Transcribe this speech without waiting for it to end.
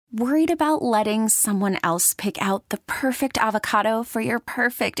Worried about letting someone else pick out the perfect avocado for your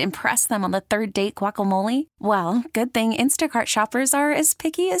perfect impress them on the third date guacamole? Well, good thing Instacart shoppers are as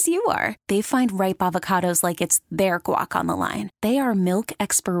picky as you are. They find ripe avocados like it's their guac on the line. They are milk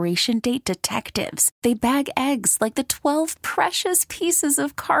expiration date detectives. They bag eggs like the 12 precious pieces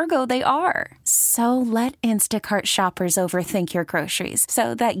of cargo they are. So let Instacart shoppers overthink your groceries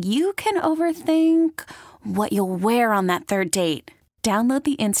so that you can overthink what you'll wear on that third date. Download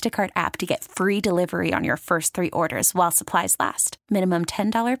the Instacart app to get free delivery on your first 3 orders while supplies last. Minimum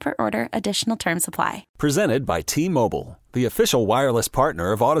 $10 per order. Additional terms apply. Presented by T-Mobile, the official wireless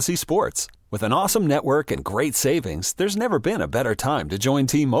partner of Odyssey Sports. With an awesome network and great savings, there's never been a better time to join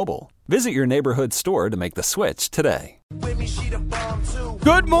T-Mobile. Visit your neighborhood store to make the switch today.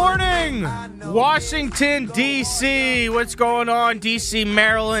 Good morning, Washington, D.C. What's going on, D.C.,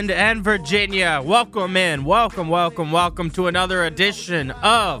 Maryland, and Virginia? Welcome in. Welcome to another edition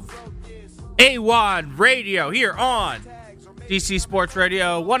of AWOD Radio here on D.C. Sports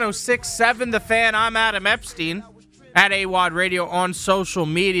Radio 106.7 The Fan. I'm Adam Epstein at AWOD Radio on social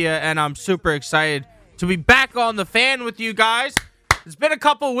media, and I'm super excited to be back on The Fan with you guys. It's been a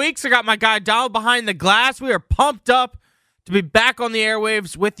couple weeks. I got my guy Donald behind the glass. We are pumped up to be back on the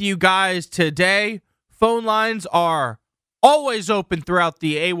airwaves with you guys today. Phone lines are always open throughout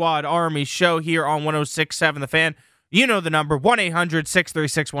the AWOD Army show here on 106.7 The Fan. You know the number,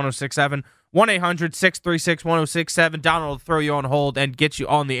 1-800-636-1067, 1-800-636-1067. Donald will throw you on hold and get you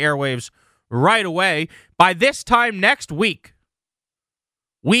on the airwaves right away. By this time next week,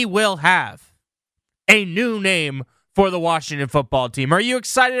 we will have a new name for the Washington football team. Are you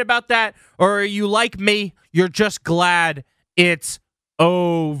excited about that? Or are you like me? You're just glad it's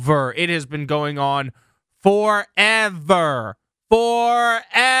over. It has been going on forever.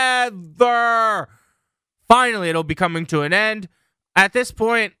 Finally, it'll be coming to an end. At this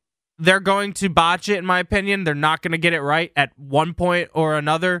point, they're going to botch it, in my opinion. They're not going to get it right at one point or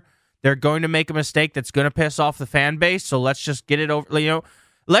another. They're going to make a mistake that's going to piss off the fan base. So let's just get it over.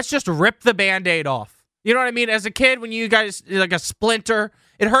 Let's just rip the Band-Aid off. You know what I mean? As a kid, when you guys, like a splinter,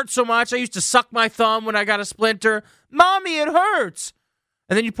 it hurts so much. I used to suck my thumb when I got a splinter. Mommy, it hurts.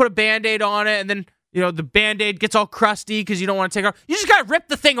 And then you put a Band-Aid on it, and then, the Band-Aid gets all crusty because you don't want to take it off. You just got to rip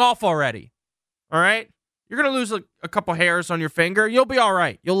the thing off already. All right? You're going to lose a couple hairs on your finger. You'll be all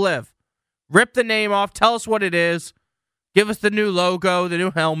right. You'll live. Rip the name off. Tell us what it is. Give us the new logo, the new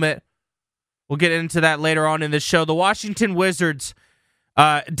helmet. We'll get into that later on in this show. The Washington Wizards,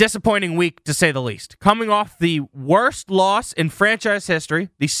 disappointing week, to say the least. Coming off the worst loss in franchise history,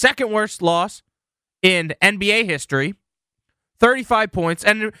 the second worst loss in NBA history, 35 points.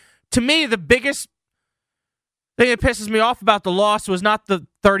 And to me, the biggest thing that pisses me off about the loss was not the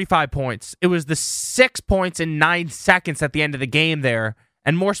 35 points. It was the 6 points in 9 seconds at the end of the game there.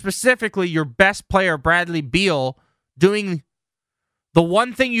 And more specifically, your best player, Bradley Beal, doing the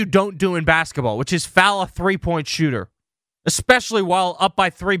one thing you don't do in basketball, which is foul a three-point shooter. Especially while up by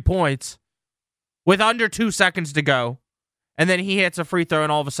 3 points with under 2 seconds to go. And then he hits a free throw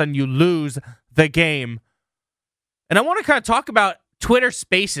and all of a sudden you lose the game. And I want to kind of talk about Twitter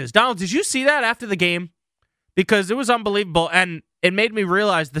Spaces. Donald, did you see that after the game? Because it was unbelievable. And it made me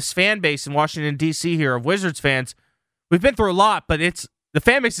realize this fan base in Washington, D.C. here of Wizards fans, we've been through a lot, but the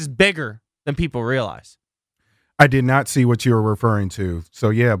fan base is bigger than people realize. I did not see what you were referring to.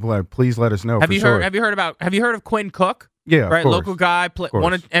 So, yeah, please let us know. Have you heard of Quinn Cook? Yeah, right. Course. Local guy,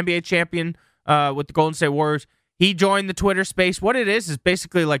 won an NBA champion with the Golden State Warriors. He joined the Twitter space. What it is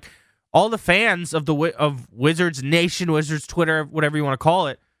basically like all the fans of Wizards Nation, Wizards Twitter, whatever you want to call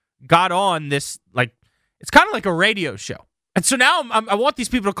it, got on this, like, it's kind of like a radio show. And so now I want these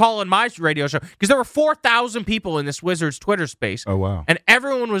people to call in my radio show because there were 4,000 people in this Wizards Twitter space. Oh, wow. And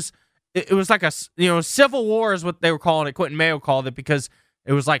everyone was, it was like a, civil war is what they were calling it. Quentin Mayo called it because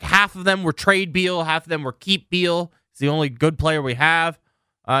it was like half of them were trade Beal, half of them were keep Beal. It's the only good player we have.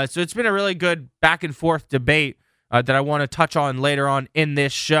 So it's been a really good back and forth debate that I want to touch on later on in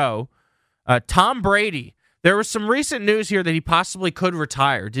this show. Tom Brady, there was some recent news here that he possibly could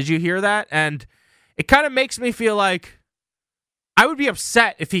retire. Did you hear that? And it kind of makes me feel like I would be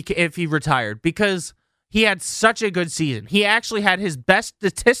upset if he retired because he had such a good season. He actually had his best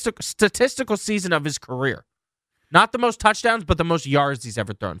statistical season of his career. Not the most touchdowns, but the most yards he's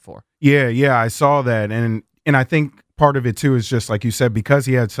ever thrown for. Yeah, I saw that. And I think part of it, too, is just like you said, because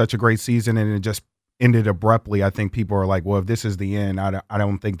he had such a great season and it just ended abruptly, I think people are like, well, if this is the end, I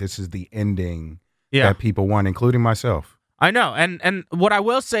don't think this is the ending that people want, including myself. I know. And what I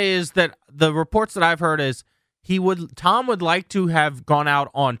will say is that the reports that I've heard is Tom would like to have gone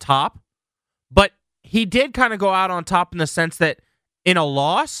out on top, but he did kind of go out on top in the sense that in a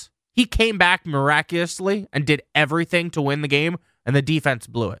loss, he came back miraculously and did everything to win the game, and the defense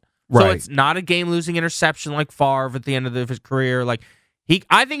blew it. So Right. it's not a game-losing interception like Favre at the end of his career. Like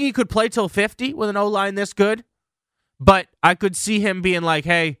I think he could play till 50 with an O-line this good, but I could see him being like,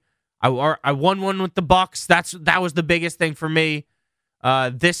 "Hey, I won one with the Bucs. That was the biggest thing for me.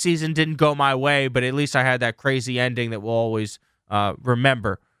 This season didn't go my way, but at least I had that crazy ending that we'll always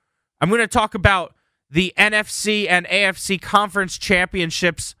remember." I'm going to talk about the NFC and AFC conference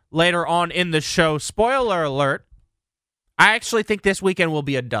championships later on in the show. Spoiler alert, I actually think this weekend will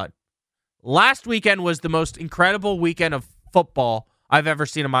be a dud. Last weekend was the most incredible weekend of football I've ever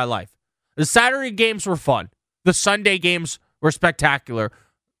seen in my life. The Saturday games were fun. The Sunday games were spectacular.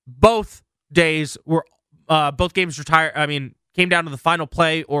 Both games came down to the final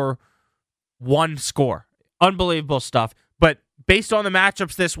play or one score. Unbelievable stuff. But based on the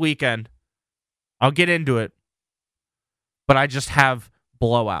matchups this weekend, I'll get into it, but I just have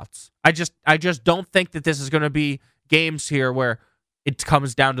blowouts. I just don't think that this is going to be games here where it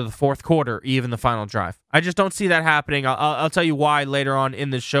comes down to the fourth quarter, even the final drive. I just don't see that happening. I'll tell you why later on in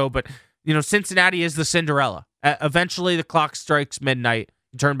the show, but Cincinnati is the Cinderella. Eventually, the clock strikes midnight,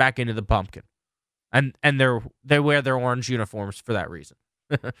 and turn back into the pumpkin, and they wear their orange uniforms for that reason.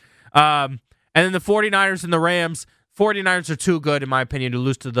 And then the 49ers and the Rams. 49ers are too good, in my opinion, to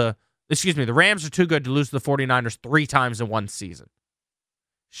lose to the Rams are too good to lose to the 49ers 3 times in one season.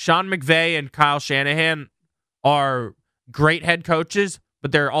 Sean McVay and Kyle Shanahan are great head coaches,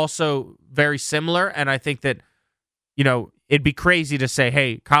 but they're also very similar. And I think that, it'd be crazy to say,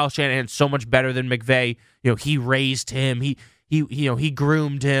 hey, Kyle Shanahan's so much better than McVay. He raised him. He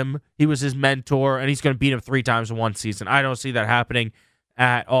groomed him. He was his mentor, and he's going to beat him 3 times in one season. I don't see that happening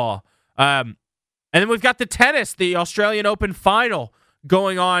at all. And then we've got the tennis, the Australian Open final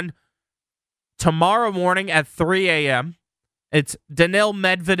going on tomorrow morning at 3 a.m. It's Daniil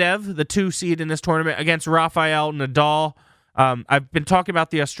Medvedev, the 2 seed in this tournament, against Rafael Nadal. I've been talking about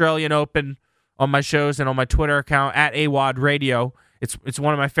the Australian Open on my shows and on my Twitter account at AWOD Radio. It's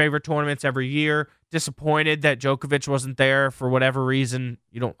one of my favorite tournaments every year. Disappointed that Djokovic wasn't there for whatever reason.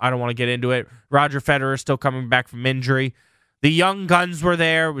 I don't want to get into it. Roger Federer is still coming back from injury. The young guns were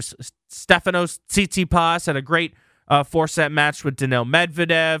there. It was Stefanos Tsitsipas had a great 4-set match with Daniil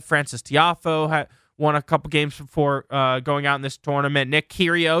Medvedev. Francis Tiafoe had won a couple games before going out in this tournament. Nick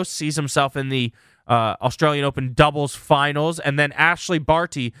Kyrgios sees himself in the Australian Open doubles finals. And then Ashley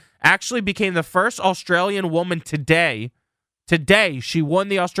Barty actually became the first Australian woman today. Today, she won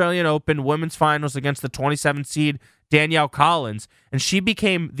the Australian Open women's finals against the 27 seed Danielle Collins. And she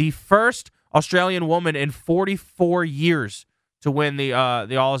became the first Australian woman in 44 years to win the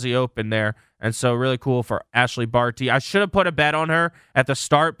Aussie Open there. And so really cool for Ashley Barty. I should have put a bet on her at the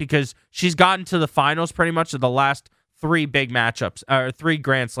start because she's gotten to the finals pretty much of the last 3 big matchups, or 3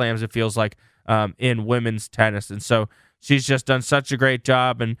 Grand Slams, it feels like, in women's tennis. And so she's just done such a great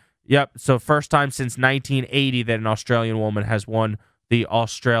job. And yep, so first time since 1980 that an Australian woman has won the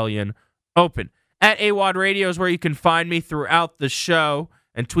Australian Open. At AWOD Radio is where you can find me throughout the show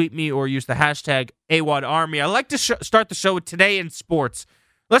and tweet me or use the hashtag AWODArmy. I like to start the show with Today in Sports.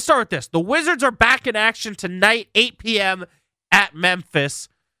 Let's start with this. The Wizards are back in action tonight, 8 p.m. at Memphis.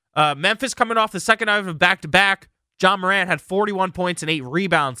 Memphis coming off the second night of a back-to-back. John Morant had 41 points and 8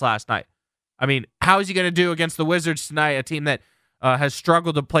 rebounds last night. I mean, how is he going to do against the Wizards tonight, a team that has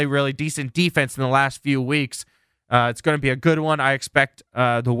struggled to play really decent defense in the last few weeks? It's going to be a good one. I expect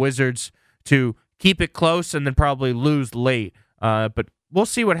the Wizards to keep it close and then probably lose late. But we'll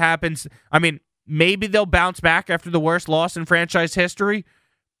see what happens. I mean, maybe they'll bounce back after the worst loss in franchise history,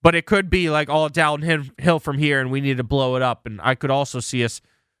 but it could be like all downhill from here and we need to blow it up. And I could also see us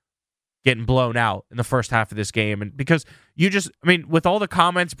getting blown out in the first half of this game. And because with all the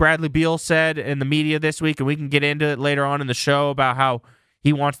comments Bradley Beal said in the media this week, and we can get into it later on in the show about how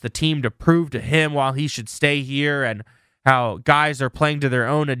he wants the team to prove to him why he should stay here and how guys are playing to their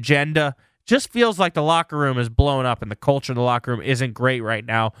own agenda. Just feels like the locker room is blown up and the culture in the locker room isn't great right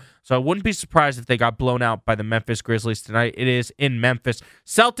now. So I wouldn't be surprised if they got blown out by the Memphis Grizzlies tonight. It is in Memphis.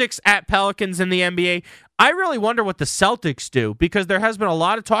 Celtics at Pelicans in the NBA. I really wonder what the Celtics do because there has been a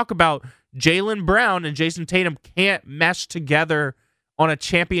lot of talk about Jaylen Brown and Jason Tatum can't mesh together on a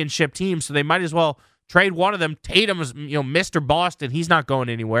championship team, so they might as well trade one of them. Tatum is, Mr. Boston. He's not going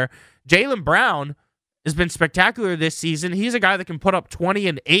anywhere. Jaylen Brown has been spectacular this season. He's a guy that can put up 28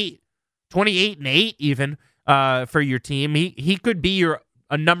 and 8 even for your team. He could be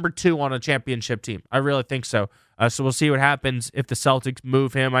a number 2 on a championship team. I really think so. So we'll see what happens if the Celtics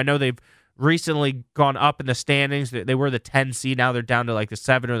move him. I know they've recently gone up in the standings. They were the 10 seed. Now they're down to like the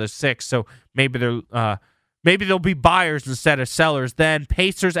 7 or the 6. So maybe they're Maybe they'll be buyers instead of sellers. Then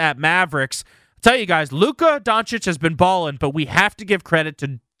Pacers at Mavericks. I'll tell you guys, Luka Doncic has been balling, but we have to give credit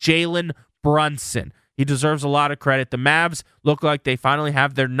to Jalen Brunson. He deserves a lot of credit. The Mavs look like they finally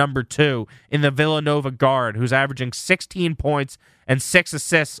have their number 2 in the Villanova guard, who's averaging 16 points and 6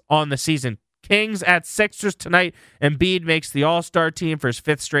 assists on the season. Kings at Sixers tonight. Embiid makes the All-Star team for his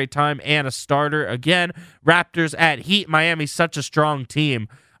 5th straight time and a starter again. Raptors at Heat. Miami's such a strong team.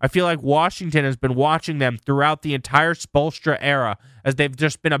 I feel like Washington has been watching them throughout the entire Spoelstra era as they've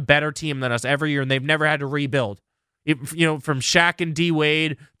just been a better team than us every year, and they've never had to rebuild. From Shaq and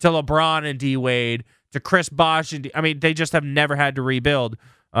D-Wade to LeBron and D-Wade to Chris Bosh. They just have never had to rebuild.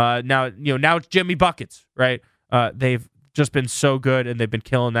 Now it's Jimmy Buckets, right? They've just been so good, and they've been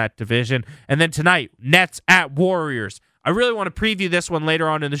killing that division. And then tonight, Nets at Warriors. I really want to preview this one later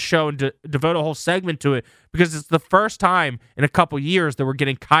on in the show and devote a whole segment to it because it's the first time in a couple years that we're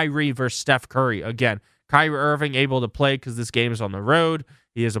getting Kyrie versus Steph Curry again. Kyrie Irving able to play because this game is on the road.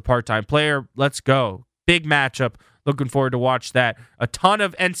 He is a part-time player. Let's go. Big matchup. Looking forward to watch that. A ton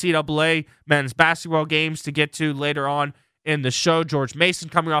of NCAA men's basketball games to get to later on in the show. George Mason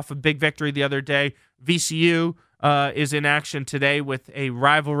coming off a big victory the other day. VCU is in action today with a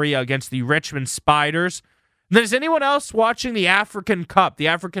rivalry against the Richmond Spiders. And then is anyone else watching the African Cup, the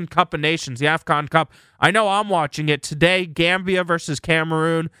African Cup of Nations, the AFCON Cup? I know I'm watching it today. Gambia versus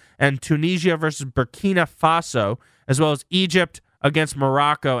Cameroon and Tunisia versus Burkina Faso, as well as Egypt against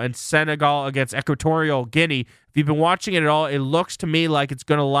Morocco and Senegal against Equatorial Guinea. If you've been watching it at all, it looks to me like it's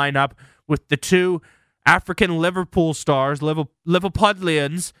going to line up with the 2 African Liverpool stars,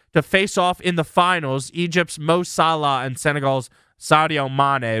 Liverpudlians, to face off in the finals, Egypt's Mo Salah and Senegal's Sadio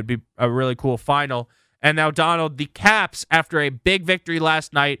Mane. It would be a really cool final. And now, Donald, the Caps, after a big victory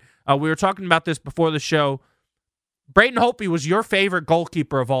last night, we were talking about this before the show. Braden Holtby was your favorite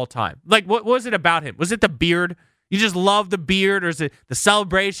goalkeeper of all time. Like, what was it about him? Was it the beard? You just love the beard, or is it the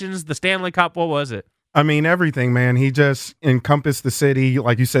celebrations, the Stanley Cup? What was it? I mean, everything, man. He just encompassed the city.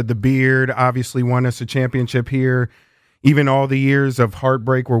 Like you said, the beard obviously won us a championship here. Even all the years of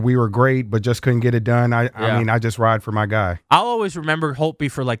heartbreak where we were great but just couldn't get it done. I mean, I just ride for my guy. I'll always remember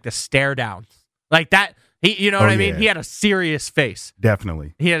Holtby for, like, the stare downs. Like that, what I mean? He had a serious face.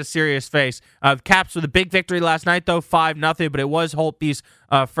 Definitely. He had a serious face. Caps with a big victory last night, though, 5-0, but it was Holtby's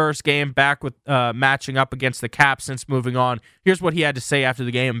first game back with matching up against the Caps since moving on. Here's what he had to say after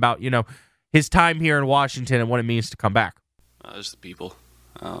the game about, his time here in Washington and what it means to come back. Just the people.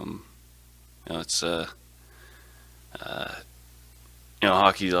 It's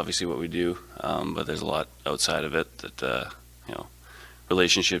hockey is obviously what we do, but there's a lot outside of it that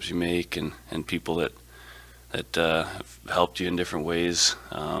relationships you make and people that have helped you in different ways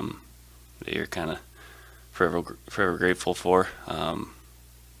that you're kind of forever grateful for. I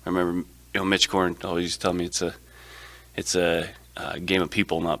remember Mitch Korn always used to tell me it's a game of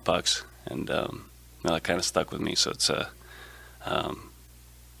people, not pucks, and that kind of stuck with me. So it's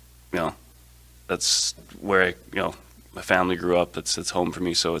that's where my family grew up. It's home for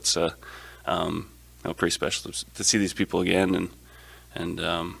me. So it's pretty special to see these people again and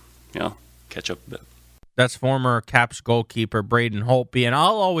catch up a bit. That's former Caps goalkeeper Braden Holtby, and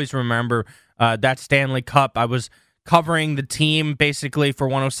I'll always remember that Stanley Cup. I was covering the team basically for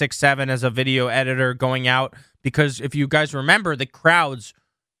 106.7 as a video editor going out because if you guys remember, the crowds,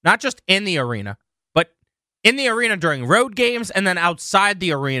 not just in the arena, but in the arena during road games and then outside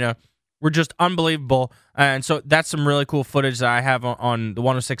the arena, were just unbelievable. And so that's some really cool footage that I have on the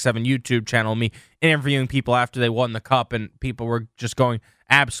 106.7 YouTube channel, me interviewing people after they won the cup, and people were just going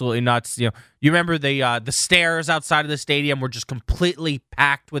absolutely nuts. You remember the stairs outside of the stadium were just completely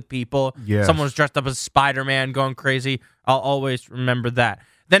packed with people. Yes. Someone was dressed up as Spider-Man going crazy. I'll always remember that.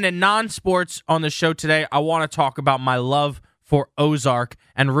 Then in non-sports on the show today, I want to talk about my love for Ozark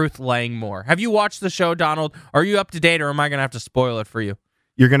and Ruth Langmore. Have you watched the show, Donald? Are you up to date, or am I going to have to spoil it for you?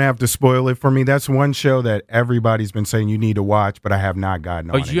 You're going to have to spoil it for me. That's one show that everybody's been saying you need to watch, but I have not gotten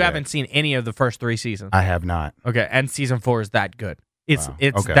on it you haven't seen any of the first 3 seasons? I have not. Okay, and season 4 is that good. It's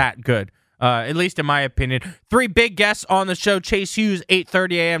Okay. that good, at least in my opinion. 3 big guests on the show. Chase Hughes,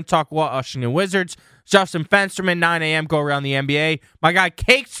 8:30 a.m., talk Washington Wizards. Justin Fensterman, 9 a.m., go around the NBA. My guy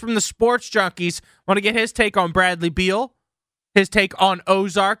Cakes from the Sports Junkies, want to get his take on Bradley Beal, his take on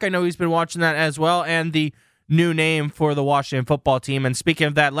Ozark. I know he's been watching that as well, and the new name for the Washington football team. And speaking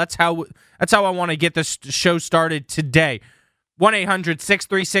of that, that's how I want to get this show started today.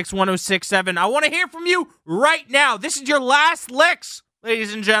 1-800-636-1067. I want to hear from you right now. This is your last licks,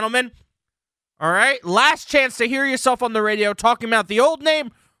 ladies and gentlemen. All right? Last chance to hear yourself on the radio talking about the old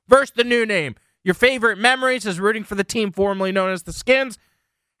name versus the new name. Your favorite memories as rooting for the team formerly known as the Skins.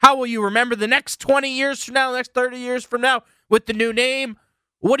 How will you remember the next 20 years from now, the next 30 years from now with the new name?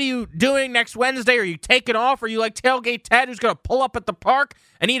 What are you doing next Wednesday? Are you taking off? Are you like Tailgate Ted who's going to pull up at the park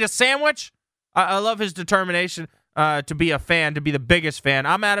and eat a sandwich? I love his determination to be a fan, to be the biggest fan.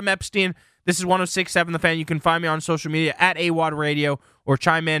 I'm Adam Epstein. This is 106.7 The Fan. You can find me on social media at AWOD Radio or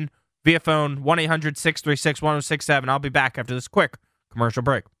chime in via phone 1-800-636-1067. I'll be back after this quick commercial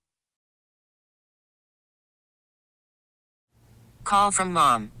break. Call from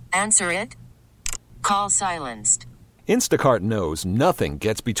mom. Answer it. Call silenced. Instacart knows nothing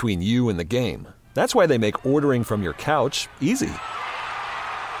gets between you and the game. That's why they make ordering from your couch easy.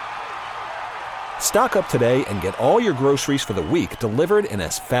 Stock up today and get all your groceries for the week delivered in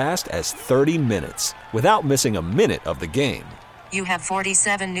as fast as 30 minutes without missing a minute of the game. You have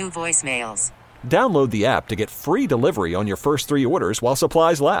 47 new voicemails. Download the app to get free delivery on your first 3 orders while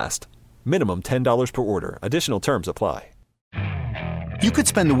supplies last. Minimum $10 per order. Additional terms apply. You could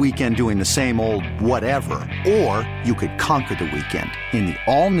spend the weekend doing the same old whatever, or you could conquer the weekend in the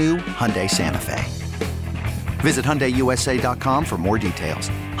all-new Hyundai Santa Fe. Visit HyundaiUSA.com for more details.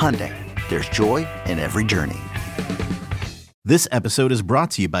 Hyundai, there's joy in every journey. This episode is brought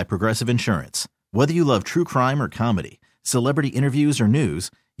to you by Progressive Insurance. Whether you love true crime or comedy, celebrity interviews or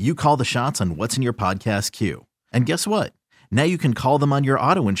news, you call the shots on what's in your podcast queue. And guess what? Now you can call them on your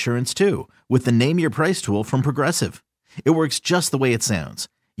auto insurance too with the Name Your Price tool from Progressive. It works just the way it sounds.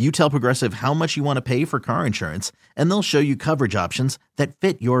 You tell Progressive how much you want to pay for car insurance, and they'll show you coverage options that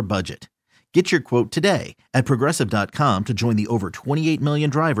fit your budget. Get your quote today at Progressive.com to join the over 28 million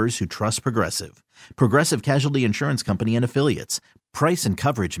drivers who trust Progressive. Progressive Casualty Insurance Company and Affiliates. Price and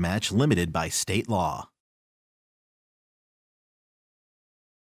coverage match limited by state law.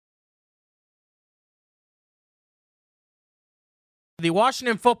 The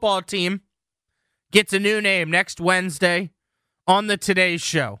Washington football team gets a new name next Wednesday on the Today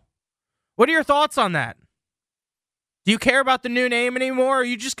Show. What are your thoughts on that? Do you care about the new name anymore? Or are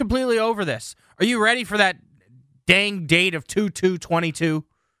you just completely over this? Are you ready for that dang date of 2/2/22?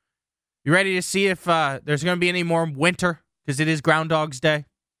 You ready to see if there's going to be any more winter? Because it is Groundhog's Day.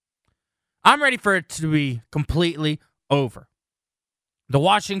 I'm ready for it to be completely over. The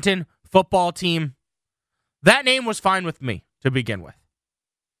Washington football team, that name was fine with me to begin with.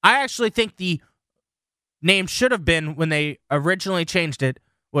 I actually think the name should have been, when they originally changed it,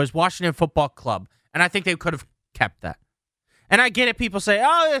 was Washington Football Club. And I think they could have kept that. And I get it. People say,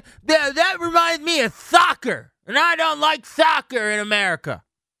 oh, that reminds me of soccer. And I don't like soccer in America.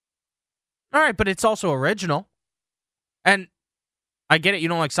 All right, but it's also original. And I get it. You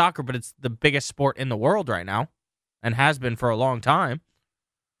don't like soccer, but it's the biggest sport in the world right now. And has been for a long time.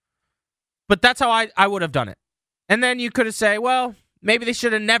 But that's how I would have done it. And then you could have said, well, maybe they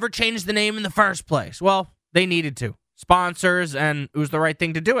should have never changed the name in the first place. Well, they needed to. Sponsors, and it was the right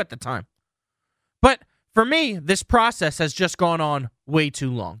thing to do at the time. But for me, this process has just gone on way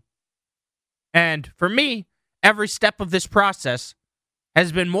too long. And for me, every step of this process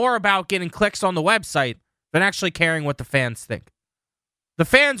has been more about getting clicks on the website than actually caring what the fans think. The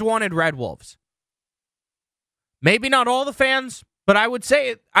fans wanted Red Wolves. Maybe not all the fans, but I would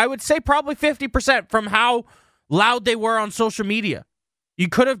say probably 50% from how loud they were on social media. You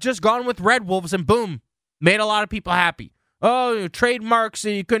could have just gone with Red Wolves and boom, made a lot of people happy. Oh, trademarks,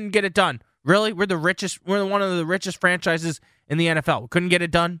 and you couldn't get it done. Really? We're one of the richest franchises in the NFL. Couldn't get it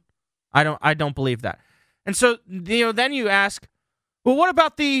done? I don't believe that. And so, then you ask, well, what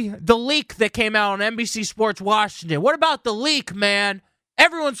about the leak that came out on NBC Sports Washington? What about the leak, man?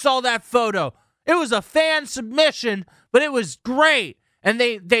 Everyone saw that photo. It was a fan submission, but it was great. And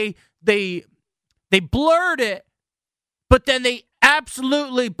they blurred it, but then they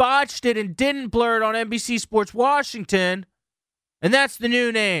absolutely botched it and didn't blur it on NBC Sports Washington, and that's the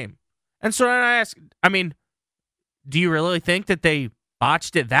new name. And so then I ask, do you really think that they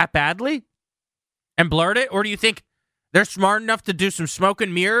botched it that badly and blurred it? Or do you think they're smart enough to do some smoke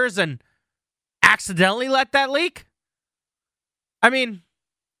and mirrors and accidentally let that leak? I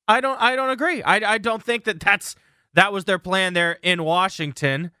don't agree. I don't think that was their plan there in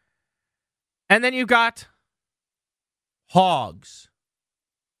Washington. And then you got hogs,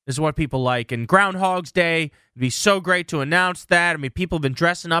 is what people like. And Groundhog's Day, it'd be so great to announce that. People have been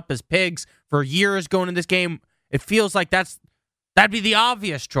dressing up as pigs for years going into this game. It feels like that'd be the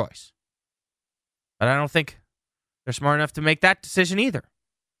obvious choice. But I don't think they're smart enough to make that decision either.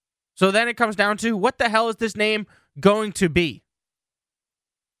 So then it comes down to, what the hell is this name going to be?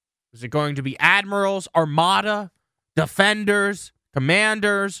 Is it going to be Admirals, Armada, Defenders,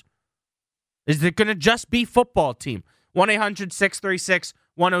 Commanders? Is it going to just be football team?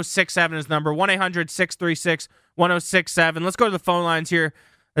 1-800-636-1067 is the number. 1-800-636-1067. Let's go to the phone lines here.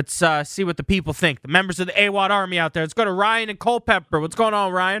 Let's see what the people think. The members of the AWOD Army out there. Let's go to Ryan and Culpeper. What's going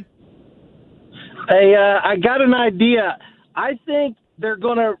on, Ryan? Hey, I got an idea. I think they're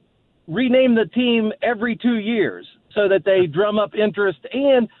going to rename the team every 2 years so that they drum up interest.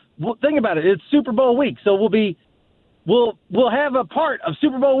 And think about it. It's Super Bowl week, so we'll have a part of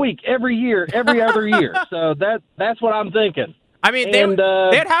Super Bowl week every year, every other year. So that's what I'm thinking. I mean,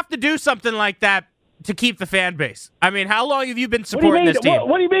 they'd have to do something like that to keep the fan base. I mean, how long have you been supporting this team?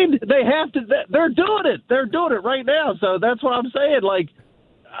 What do you mean they have to? They're doing it. They're doing it right now. So that's what I'm saying. Like,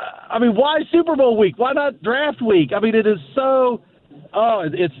 I mean, why Super Bowl week? Why not draft week? I mean, it is so. Oh,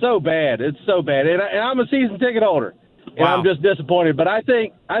 it's so bad. It's so bad. And I'm a season ticket holder, and Wow. I'm just disappointed. But I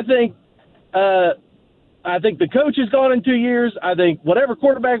think the coach is gone in 2 years. I think whatever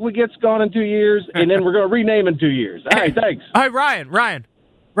quarterback we get's gone in 2 years, and then we're going to rename in 2 years. All right, thanks. All right,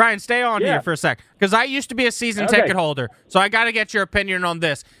 Ryan, stay on here for a sec, because I used to be a season ticket holder, so I got to get your opinion on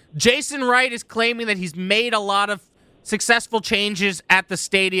this. Jason Wright is claiming that he's made a lot of successful changes at the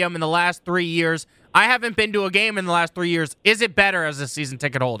stadium in the last 3 years. I haven't been to a game in the last 3 years. Is it better as a season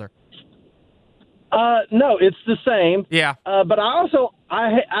ticket holder? No, it's the same. Yeah. But I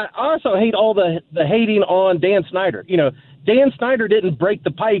also hate all the hating on Dan Snyder. You know, Dan Snyder didn't break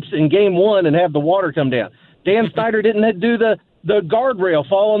the pipes in game one and have the water come down. Dan Snyder didn't do the guardrail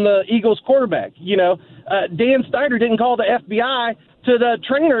fall on the Eagles quarterback. You know, Dan Snyder didn't call the FBI to the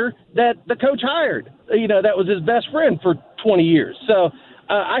trainer that the coach hired. You know, that was his best friend for 20 years. So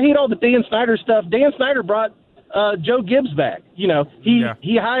I hate all the Dan Snyder stuff. Dan Snyder brought Joe Gibbs back. You know,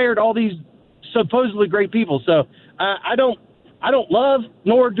 he hired all these supposedly great people. So I don't love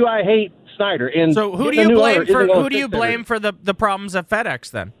nor do I hate Snyder. And so who do you blame for the problems at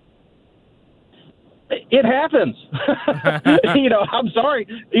FedEx then? It happens. You know, I'm sorry.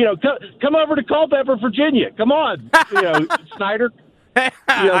 You know, come over to Culpeper, Virginia. Come on, you know, Snyder. You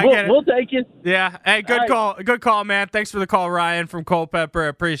know, we'll take you. Yeah. Hey, good call. Good call, man. Thanks for the call, Ryan from Culpeper.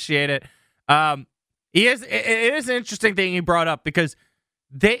 Appreciate it. It is an interesting thing he brought up because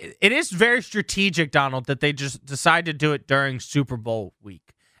it is very strategic, Donald, that they just decide to do it during Super Bowl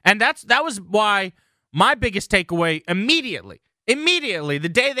week. And that was why my biggest takeaway immediately, the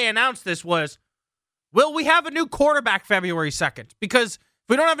day they announced this was, will we have a new quarterback February 2nd? Because if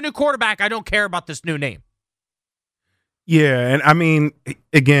we don't have a new quarterback, I don't care about this new name. Yeah, and I mean,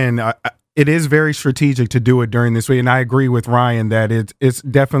 again, it is very strategic to do it during this week, and I agree with Ryan that it's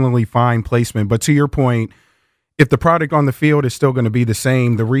definitely fine placement. But to your point, if the product on the field is still going to be the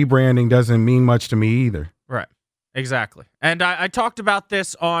same, the rebranding doesn't mean much to me either. Right, exactly. And I talked about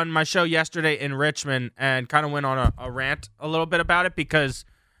this on my show yesterday in Richmond and kind of went on a rant a little bit about it because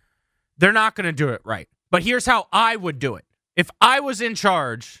they're not going to do it right. But here's how I would do it. If I was in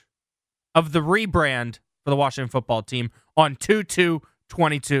charge of the rebrand for the Washington football team on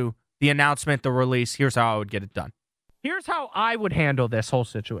 2/2/22, the announcement, the release, here's how I would get it done. Here's how I would handle this whole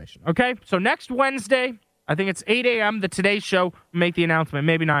situation, okay? So next Wednesday, I think it's 8 a.m., the Today Show will make the announcement,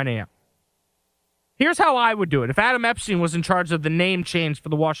 maybe 9 a.m. Here's how I would do it. If Adam Epstein was in charge of the name change for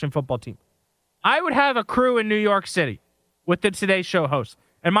the Washington football team, I would have a crew in New York City with the Today Show host.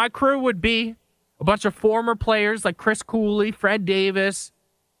 And my crew would be a bunch of former players like Chris Cooley, Fred Davis,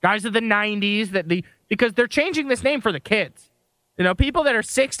 guys of the 90s, because they're changing this name for the kids. You know, people that are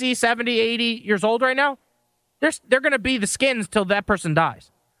 60, 70, 80 years old right now, they're going to be the Skins till that person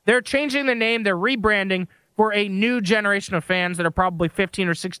dies. They're changing the name. They're rebranding for a new generation of fans that are probably 15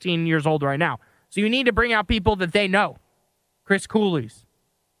 or 16 years old right now. So you need to bring out people that they know. Chris Cooley's.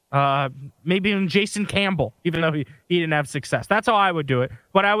 Maybe even Jason Campbell, even though he didn't have success. That's how I would do it.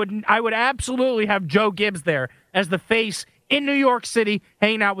 But I would absolutely have Joe Gibbs there as the face in New York City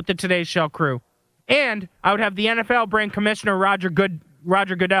hanging out with the Today Show crew. And I would have the NFL bring Commissioner Roger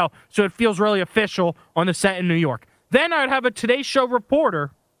Goodell so it feels really official on the set in New York. Then I would have a Today Show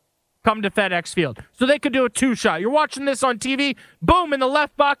reporter come to FedEx Field. So they could do a two-shot. You're watching this on TV. Boom, in the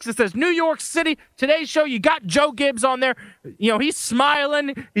left box, it says New York City Today Show. You got Joe Gibbs on there. You know, he's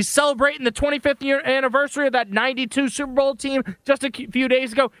smiling. He's celebrating the 25th year anniversary of that 92 Super Bowl team just a few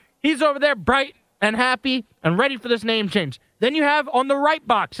days ago. He's over there bright and happy and ready for this name change. Then you have on the right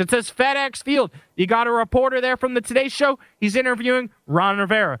box, it says FedEx Field. You got a reporter there from the Today Show. He's interviewing Ron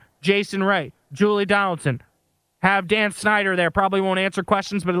Rivera, Jason Wright, Julie Donaldson. Have Dan Snyder there. Probably won't answer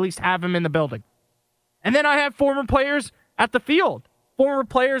questions, but at least have him in the building. And then I have former players at the field. Former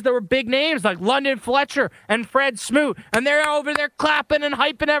players that were big names like London Fletcher and Fred Smoot. And they're over there clapping and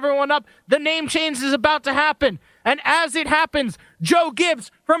hyping everyone up. The name change is about to happen. And as it happens, Joe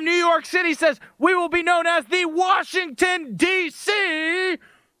Gibbs from New York City says, we will be known as the Washington, D.C.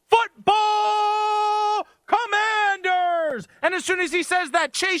 Football Commanders. Spurs. And as soon as he says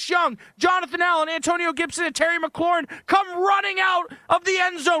that, Chase Young, Jonathan Allen, Antonio Gibson, and Terry McLaurin come running out of the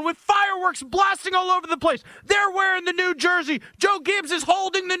end zone with fireworks blasting all over the place. They're wearing the new jersey. Joe Gibbs is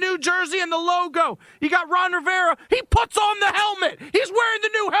holding the new jersey and the logo. You got Ron Rivera. He puts on the helmet. He's wearing the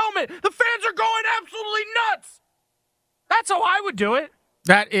new helmet. The fans are going absolutely nuts. That's how I would do it.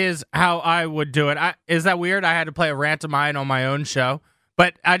 That is how I would do it. Is that weird? I had to play a rant of mine on my own show,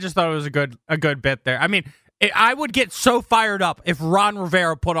 but I just thought it was a good bit there. I mean, I would get so fired up if Ron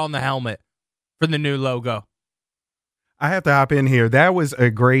Rivera put on the helmet for the new logo. I have to hop in here. That was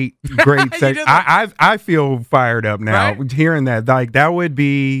a great section. I feel fired up now, right? Hearing that. Like, that would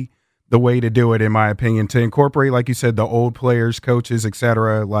be the way to do it, in my opinion, to incorporate, like you said, the old players, coaches,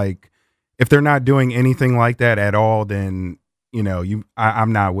 etc. Like, if they're not doing anything like that at all, then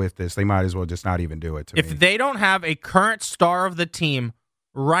I'm not with this. They might as well just not even do it. If they don't have a current star of the team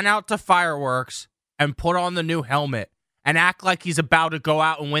run out to fireworks and put on the new helmet and act like he's about to go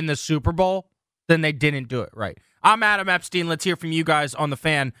out and win the Super Bowl, then they didn't do it right. I'm Adam Epstein. Let's hear from you guys on the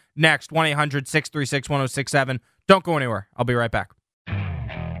Fan next. 1-800-636-1067. Don't go anywhere. I'll be right back.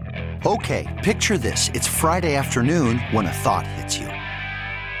 Okay, picture this. It's Friday afternoon when a thought hits you.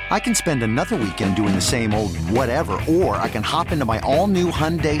 I can spend another weekend doing the same old whatever, or I can hop into my all-new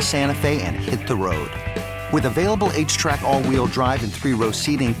Hyundai Santa Fe and hit the road. With available H-Track all-wheel drive and 3-row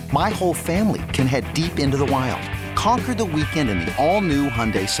seating, my whole family can head deep into the wild. Conquer the weekend in the all-new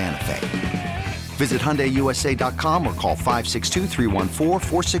Hyundai Santa Fe. Visit HyundaiUSA.com or call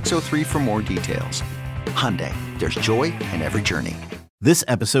 562-314-4603 for more details. Hyundai, there's joy in every journey. This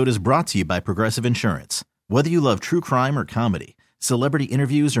episode is brought to you by Progressive Insurance. Whether you love true crime or comedy, celebrity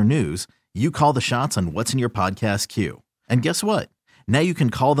interviews or news, you call the shots on what's in your podcast queue. And guess what? Now you can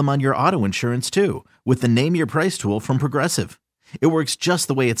call them on your auto insurance too with the Name Your Price tool from Progressive. It works just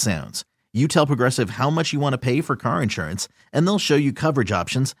the way it sounds. You tell Progressive how much you want to pay for car insurance, and they'll show you coverage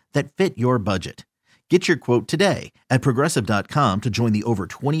options that fit your budget. Get your quote today at Progressive.com to join the over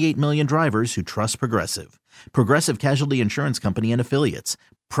 28 million drivers who trust Progressive. Progressive Casualty Insurance Company and Affiliates.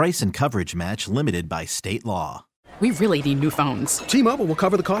 Price and coverage match limited by state law. We really need new phones. T-Mobile will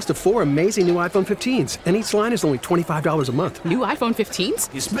cover the cost of 4 amazing new iPhone 15s, and each line is only $25 a month. New iPhone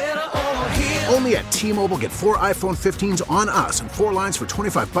 15s? It's better over here. Only at T-Mobile, get 4 iPhone 15s on us and 4 lines for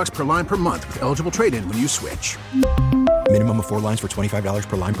 $25 per line per month with eligible trade-in when you switch. Minimum of 4 lines for $25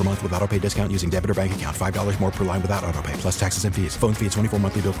 per line per month with autopay discount using debit or bank account. $5 more per line without autopay, plus taxes and fees. Phone fee at 24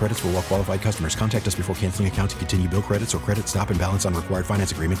 monthly bill credits for well-qualified customers. Contact us before canceling account to continue bill credits or credit stop and balance on required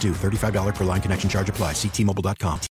finance agreement due. $35 per line connection charge applies. See T-Mobile.com.